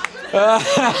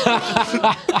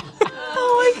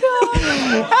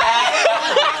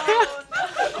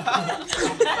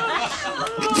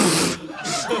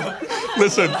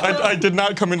 Listen, I did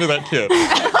not come into that kid.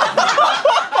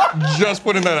 Just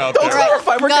putting that out there.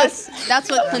 Right. Gus, that's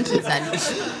what Clinton said.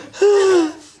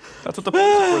 That's what the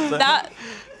police report said.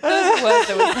 Those words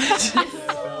that was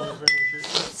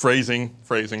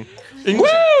Phrasing.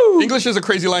 English is a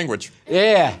crazy language.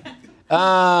 Yeah.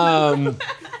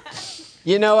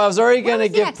 You know, I was already going to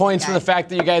was the give accent points for guy? the fact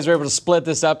that you guys were able to split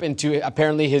this up into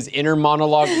apparently his inner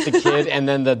monologue with the kid and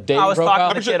then the dating I was profile.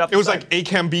 talking to the kid up It was the like A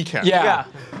cam, B cam. Yeah.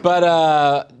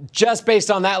 But just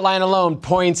based on that line alone,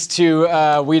 points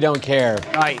to we don't care.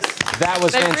 Nice. That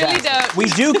was They fantastic. really don't. We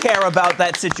do care about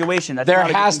that situation. That's There not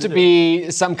a good has thing to do.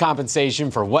 be some compensation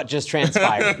for what just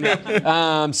transpired.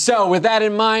 So with that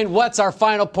in mind, what's our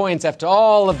final points after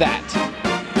all of that?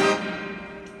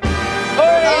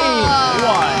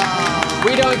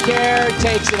 We don't care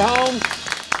takes it home.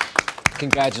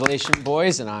 Congratulations,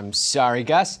 boys, and I'm sorry,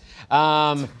 Gus.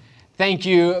 Thank Thank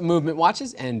you, Movement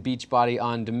Watches and Beachbody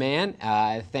On Demand.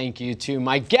 Thank you to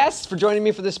my guests for joining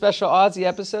me for this special Aussie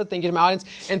episode. Thank you to my audience.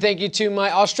 And thank you to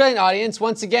my Australian audience.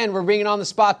 Once again, we're bringing on the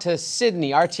spot to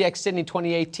Sydney, RTX Sydney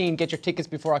 2018. Get your tickets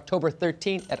before October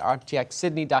 13th at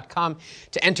rtxsydney.com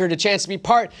to enter the chance to be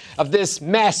part of this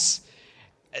mess.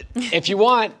 If you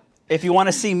want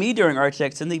to see me during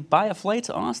RTX Sydney, buy a flight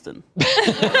to Austin.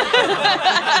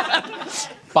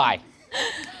 Bye.